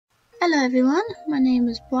Hello everyone, my name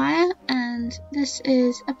is Brian and this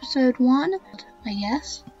is episode 1, I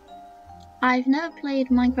guess. I've never played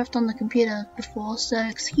Minecraft on the computer before, so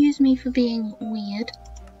excuse me for being weird.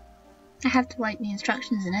 I have to write the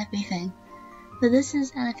instructions and everything. But this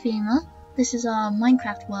is Anathema, this is our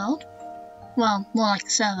Minecraft world. Well, more like a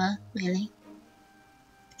server, really.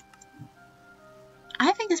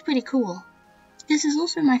 I think it's pretty cool. This is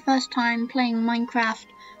also my first time playing Minecraft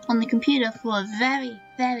on the computer for a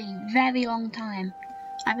very long time.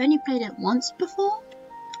 I've only played it once before.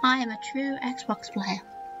 I am a true Xbox player.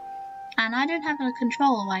 And I don't have a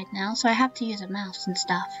controller right now, so I have to use a mouse and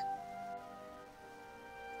stuff.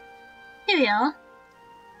 Here we are.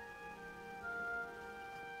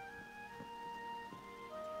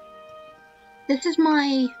 This is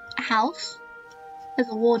my house. There's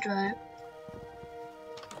a wardrobe.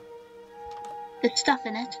 There's stuff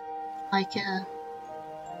in it. Like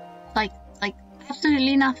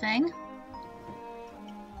absolutely nothing.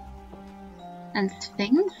 And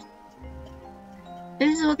things.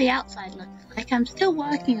 This is what the outside looks like. I'm still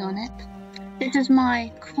working on it. This is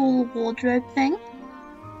my cool wardrobe thing.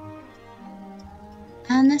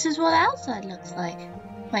 And this is what the outside looks like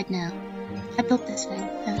right now. I built this thing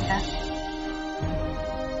over there.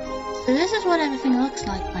 So this is what everything looks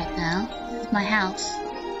like right now. This is my house.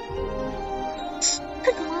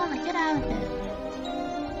 Stupid llama, get out of here.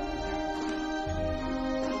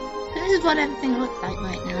 This is what everything looks like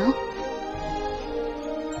right now.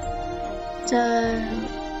 So,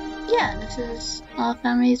 yeah, this is our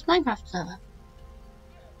family's Minecraft server.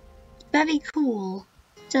 Very cool.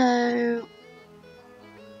 So,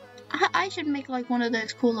 I should make like one of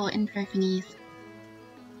those cool little intro thingies.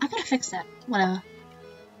 I gotta fix that. Whatever.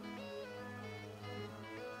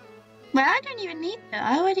 Well, I don't even need that.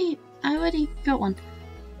 I already got one.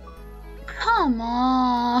 Come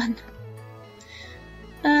on.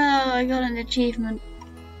 Oh, I got an achievement.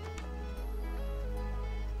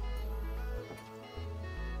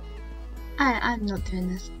 I'm not doing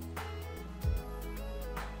this.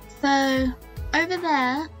 So, over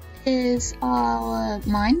there is our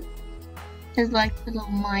mine. There's like a little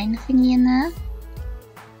mine thingy in there.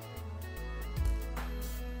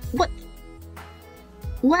 What?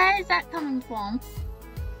 Where is that coming from?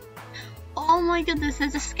 Oh my goodness,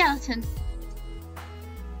 there's a skeleton.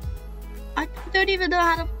 I don't even know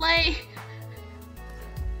how to play.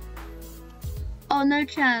 Oh, no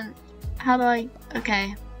chance. How do I...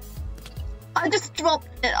 Okay. I just dropped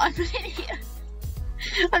it. I'm an idiot.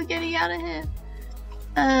 I'm getting out of here.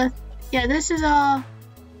 Yeah, this is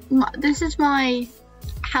my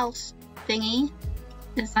house thingy.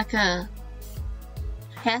 It's like a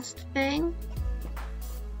chest thing.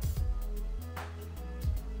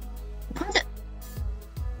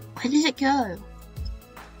 Where did it go?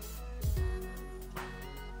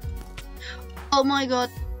 Oh my god,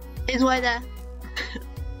 it's right there.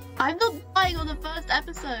 I'm not dying on the first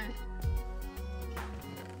episode.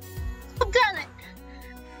 Oh damn it!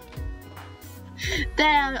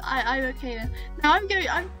 There, I'm okay now. Now I'm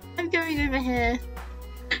going over here.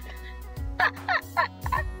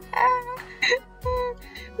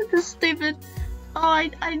 This is stupid. Oh,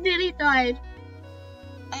 I nearly died.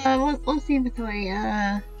 What's the inventory?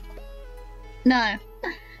 No.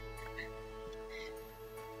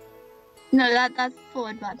 No, that's the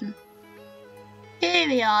forward button. Here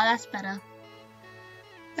we are, that's better.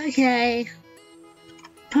 Okay.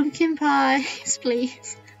 Pumpkin pies,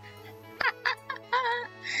 please.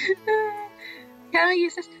 Can I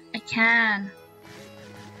use this? I can.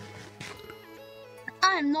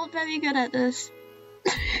 I'm not very good at this.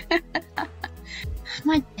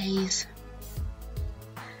 My days.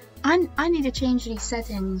 I need to change these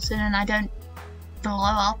settings so then I don't blow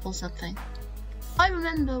up or something. I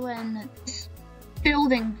remember when this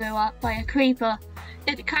building blew up by a creeper,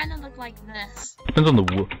 it kind of looked like this. Depends on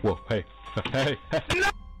the wolf. Hey. Hey. No!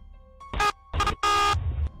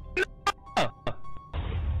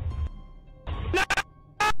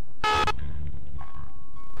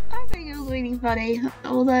 I think it was really funny,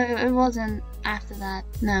 although it wasn't after that,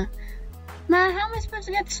 no. Man, how am I supposed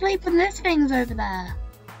to get to sleep when this thing's over there?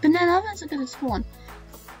 But then others are gonna spawn.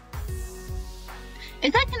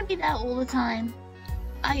 Is that gonna be there all the time?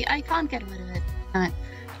 I can't get rid of it. Alright.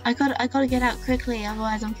 I gotta get out quickly,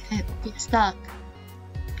 otherwise I'm gonna get stuck.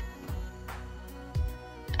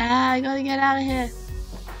 I gotta get out of here.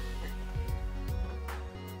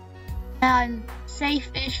 I'm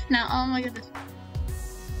safe-ish now. Oh my goodness.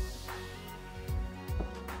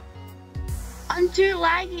 I'm too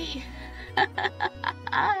laggy.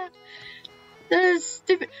 That is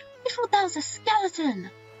stupid. I thought that was a skeleton.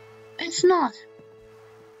 It's not.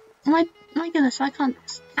 My goodness, I can't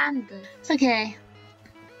stand this. It's okay.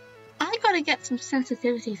 I gotta get some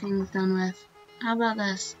sensitivity things done with. How about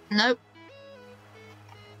this? Nope.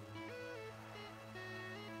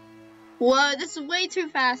 Whoa, this is way too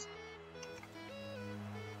fast.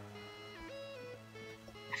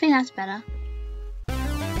 I think that's better.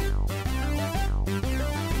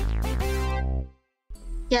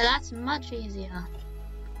 Yeah, that's much easier.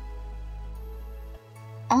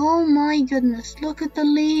 Oh my goodness, look at the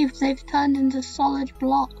leaves. They've turned into solid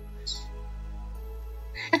blocks.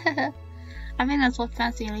 I think that's what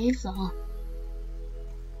fancy leaves are.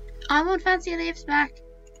 I want fancy leaves back.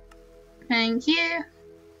 Thank you.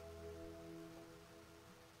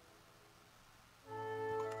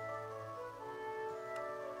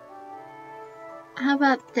 How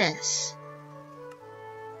about this?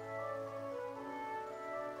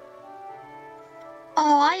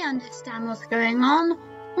 Oh, I understand what's going on.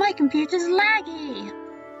 My computer's laggy.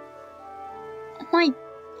 Oh my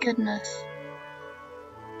goodness.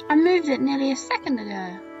 I moved it nearly a second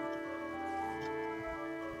ago.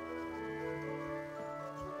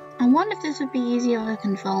 I wonder if this would be easier with a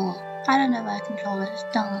controller. I don't know where a controller is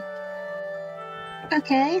done.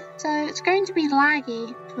 Okay, so it's going to be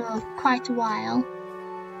laggy for quite a while.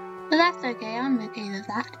 But that's okay, I'm okay with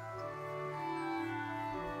that.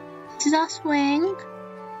 This is our swing.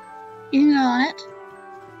 You can go on it.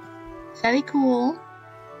 Very cool.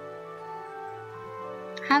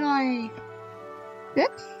 How do I...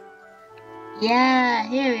 Oops. Yeah,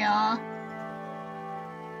 here we are.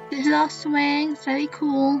 This is our swing. It's very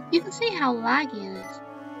cool. You can see how laggy it is.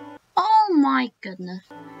 Oh my goodness.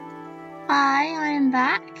 Hi, I am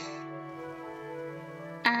back.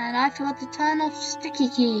 And I forgot to turn off sticky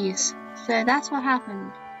keys. So that's what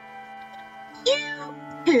happened. You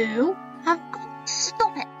two have got to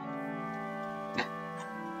stop it.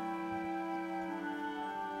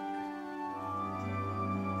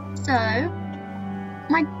 So,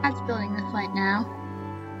 my dad's building this right now.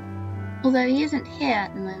 Although he isn't here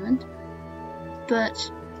at the moment.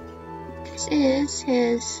 But this is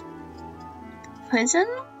his prison,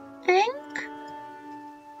 I think?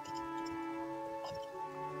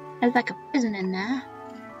 There's like a prison in there.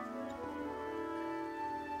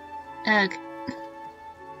 Ugh.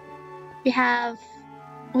 We have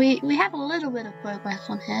a little bit of progress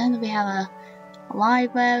on here. We have a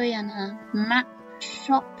library and a map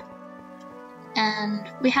shop. And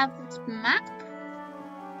we have this map.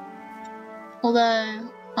 Although,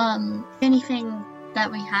 anything that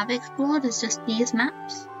we have explored is just these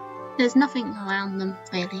maps. There's nothing around them,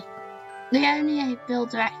 really. The only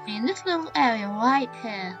builds are actually in this little area right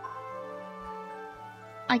here.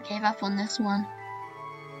 I gave up on this one.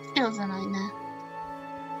 It was a nightmare.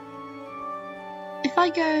 If I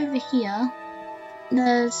go over here,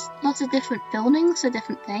 there's lots of different buildings for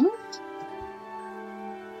different things.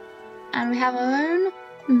 And we have our own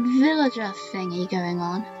villager thingy going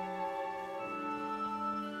on.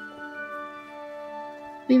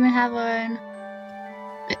 We even have our own...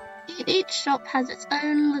 Each shop has its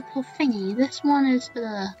own little thingy. This one is for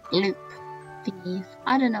the loop thingies.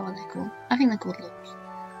 I don't know what they're called. I think they're called loops.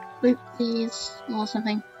 Loopsies or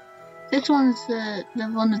something. This one's the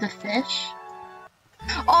one with the fish.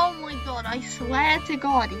 Oh my god, I swear to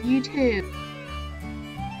god, you two.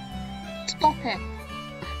 Stop it.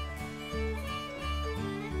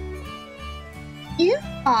 You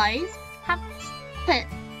guys have to stop it.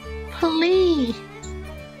 Please.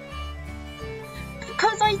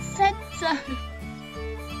 Because I said so.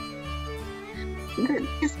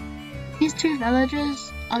 These two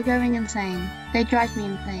villagers are going insane. They drive me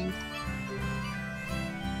insane.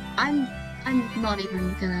 I'm not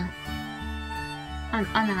even gonna... I'm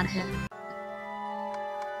out of here.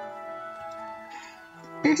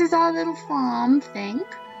 This is our little farm thing.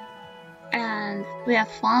 And we have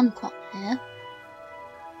farm crops here.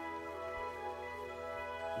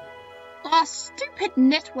 Oh, stupid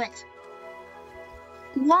nitwit!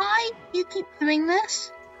 Why do you keep doing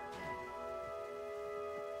this?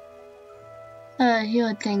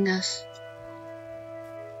 You're a dingus.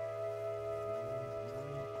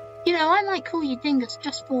 You know, I might call you dingus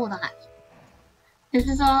just for that. This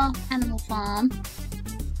is our animal farm.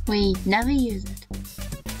 We never use it.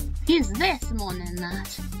 We use this more than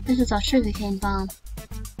that. This is our sugarcane farm.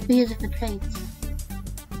 We use it for trades.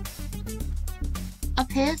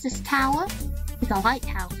 Up here is this tower. It's a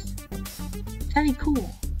lighthouse. Very cool.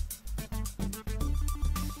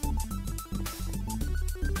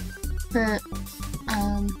 But,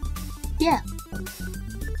 yeah.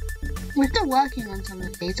 We're still working on some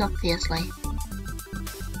of these, obviously.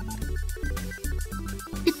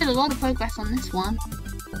 We did a lot of progress on this one.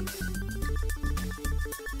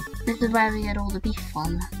 This is where we get all the beef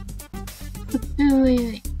from.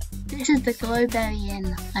 Wait. This is the Glowberry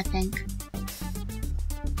Inn, I think.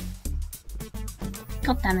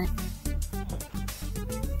 God damn it.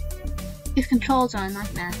 These controls are a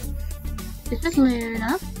nightmare. This is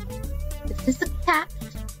Luna. This is the cat.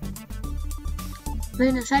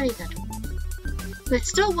 Luna's very good. We're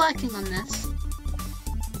still working on this.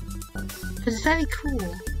 But it's very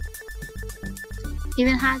cool.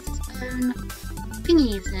 Even has its own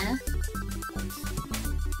thingies here.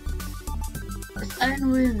 Its own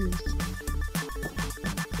rooms.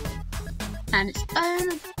 And its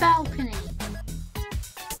own balcony.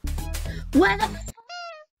 Where the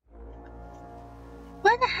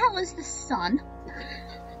hell is the sun?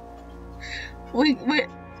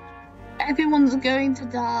 Everyone's going to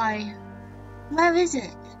die. Where is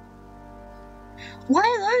it? Why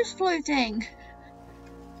are those floating?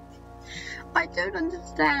 I don't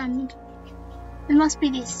understand. It must be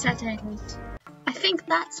these settings. I think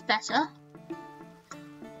that's better.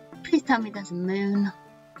 Please tell me there's a moon.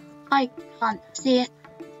 I can't see it.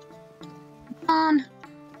 Come on.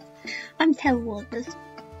 I'm terrible at this.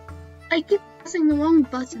 I keep pressing the wrong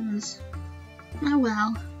buttons. Oh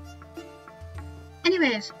well.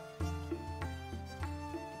 Anyways.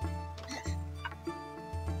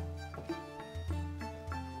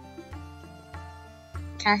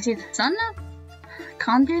 Can I see the sun now?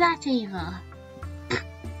 Can't do that either.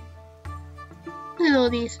 Look at all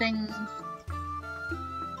these things.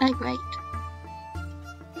 They're great.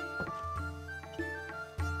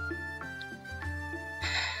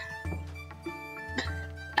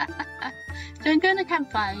 Don't go in the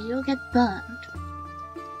campfire, you'll get burned.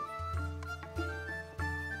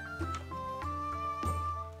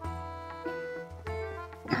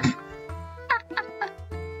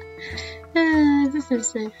 This is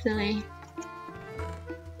so silly.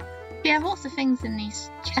 We have lots of things in these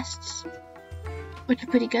chests, which are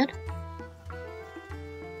pretty good.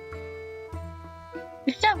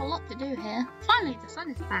 We still have a lot to do here. Finally, the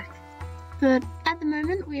sun is back. But at the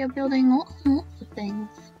moment, we are building lots and lots of things.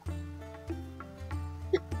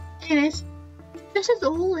 Anyways, this is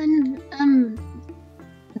all in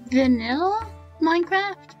vanilla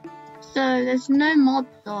Minecraft, so there's no mods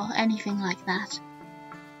or anything like that.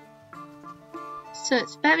 So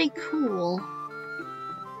it's very cool.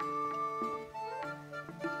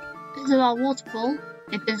 This is our waterfall.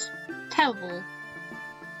 It is terrible.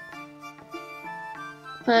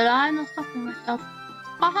 But I'm not stopping myself.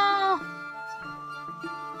 Haha!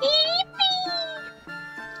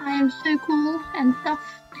 I am so cool and stuff,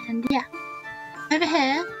 and yeah. Over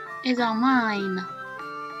here is our mine.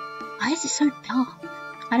 Why is it so dark?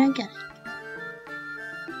 I don't get it.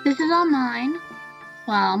 This is our mine.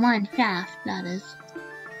 Well, mine shaft, that is.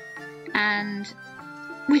 And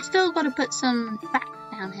we still got to put some facts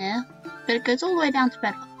down here, but it goes all the way down to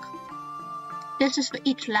bedrock. This is for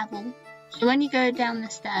each level. So when you go down the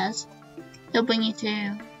stairs, it'll bring you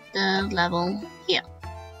to the level here.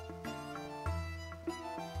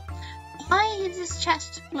 Why is this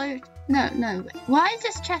chest float? No. Why is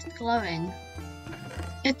this chest glowing?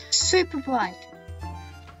 It's super bright.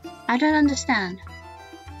 I don't understand.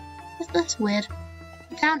 That's weird.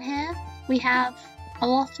 Down here, we have a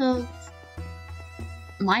lot of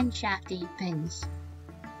mine shafty things.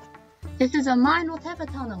 This is a mine whatever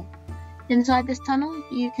tunnel. Inside this tunnel,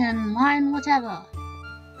 you can mine whatever,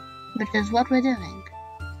 which is what we're doing.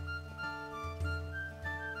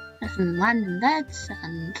 There's some random beds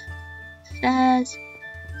and stairs.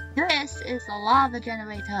 This is a lava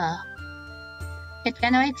generator. It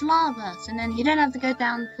generates lava, so then you don't have to go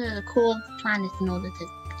down to the core of the planet in order to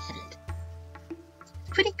get it. It's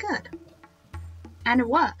pretty good. And it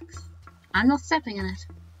works. I'm not stepping in it.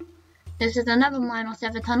 This is another mine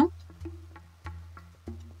whatever tunnel.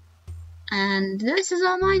 And this is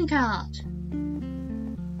our minecart,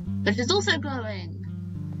 which is also glowing.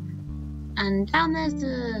 And down there's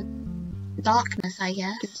the darkness, I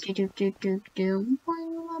guess. So we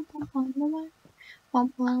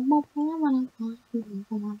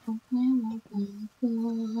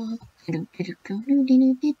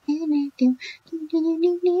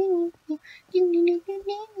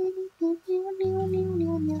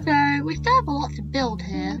still have a lot to build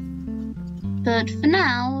here. But for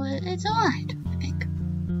now, it's alright, I think.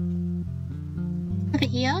 Over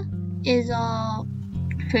here is our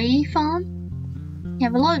tree farm. We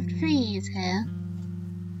have a lot of trees here.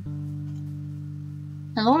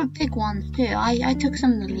 A lot of big ones too. I took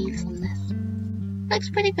some of the leaves on this. Looks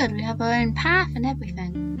pretty good. We have our own path and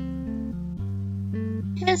everything.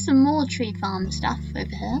 Here's some more tree farm stuff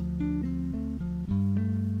over here.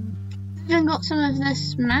 We've even got some of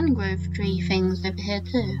this mangrove tree things over here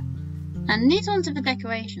too. And these ones are the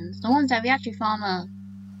decorations, the ones that we actually farm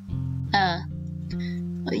well,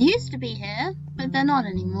 used to be here, but they're not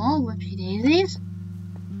anymore, whoopsie daisies.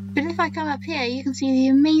 But if I come up here, you can see the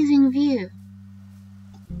amazing view.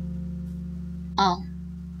 Oh.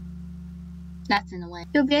 That's in the way.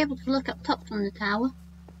 You'll be able to look up top from the tower.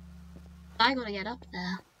 I gotta get up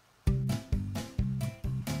there.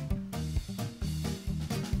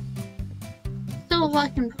 Still a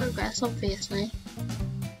work in progress, obviously.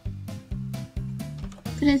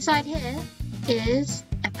 But inside here is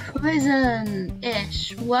a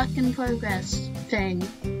prison-ish work in progress thing.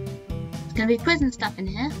 There's gonna be prison stuff in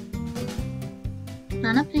here.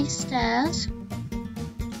 And up these stairs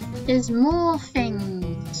is more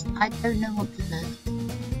things. I don't know what this is.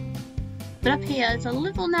 But up here is a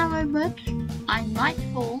little narrow bridge. I might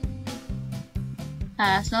fall.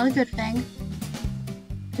 That's not a good thing.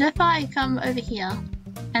 But if I come over here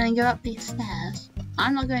and then go up these stairs,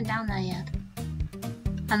 I'm not going down there yet.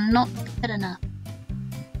 I'm not good enough.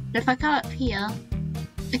 But if I come up here,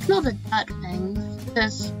 ignore the dirt things,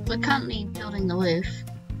 because we're currently building the roof.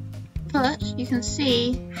 But you can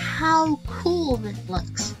see how cool this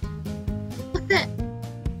looks. Look at it.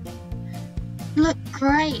 Look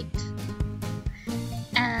great.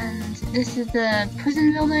 And this is the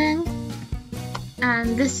prison building.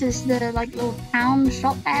 And this is the like little town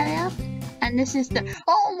shop area. And this is the,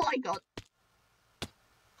 oh my god.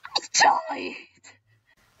 I died.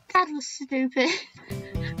 That was stupid.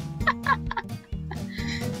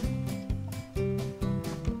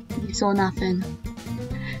 You saw nothing.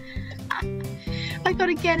 I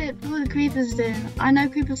gotta get it before the creepers do. I know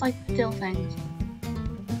creepers like to steal things.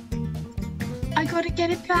 I gotta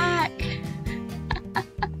get it back.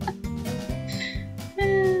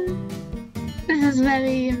 This is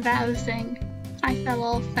very embarrassing. I fell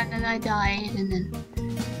off and then I died and then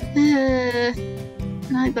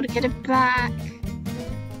now I gotta get it back.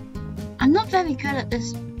 I'm not very good at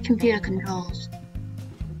this computer controls.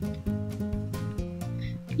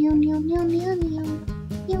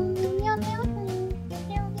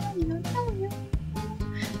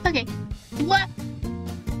 Okay, what?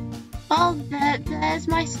 Oh, there's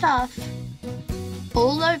my stuff.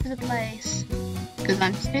 All over the place. Because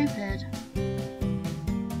I'm stupid.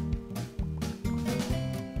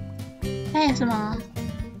 ASMR.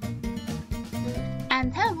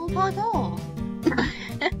 And terrible parkour.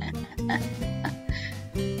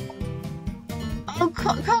 Oh,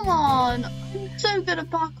 come on! I'm so good at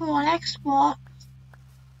parkour on Xbox.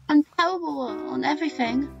 I'm terrible on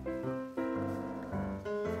everything.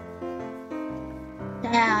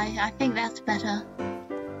 Yeah, I think that's better.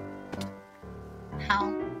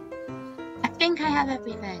 How? I think I have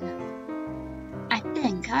everything.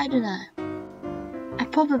 I don't know. I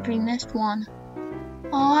probably missed one.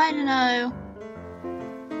 Oh, I don't know.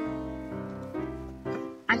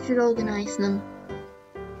 I should organize them.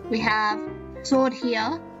 We have sword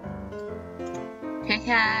here,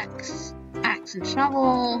 pickaxe, axe and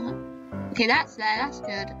shovel. Okay, that's there, that's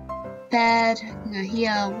good. Bed, go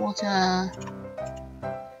here, water,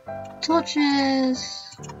 torches.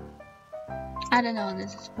 I don't know what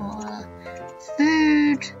this is for.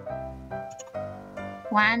 Food,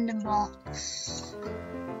 random box.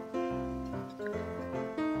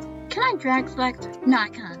 Can I drag select? No, I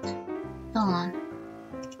can't. Go on.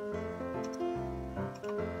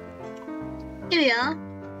 Here we are.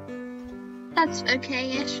 That's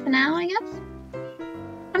okay-ish for now, I guess.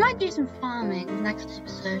 I might do some farming next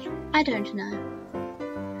episode. I don't know.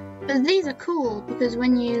 But these are cool because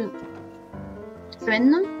when you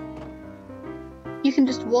spin them, you can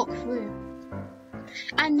just walk through.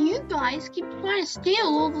 And you guys keep trying to steal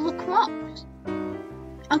all the crops.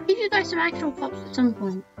 I'll give you guys some actual crops at some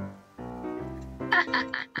point.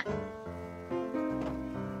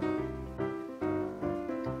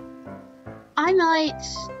 I might,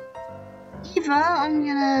 either I'm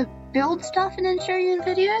gonna build stuff and then show you in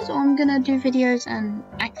videos, or I'm gonna do videos and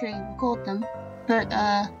actually record them. But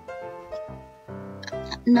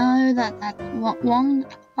no, that's wrong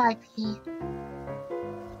 5p.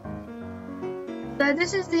 So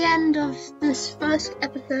this is the end of this first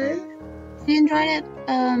episode. If you enjoyed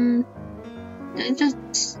it, just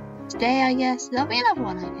stay, I guess. There'll be another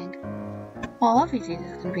one, I think. Well, obviously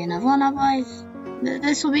there's gonna be another one, otherwise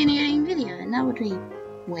this will be an eating video, and that would be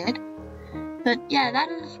weird. But yeah, that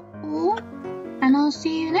is all, and I'll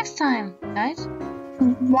see you next time, guys.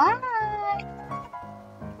 Bye!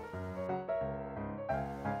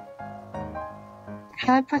 How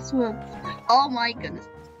do I press the word? Oh my goodness.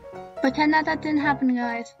 Pretend that didn't happen,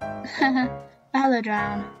 guys. Hello,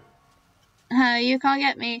 drown. You can't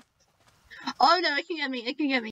get me. Oh no, it can get me,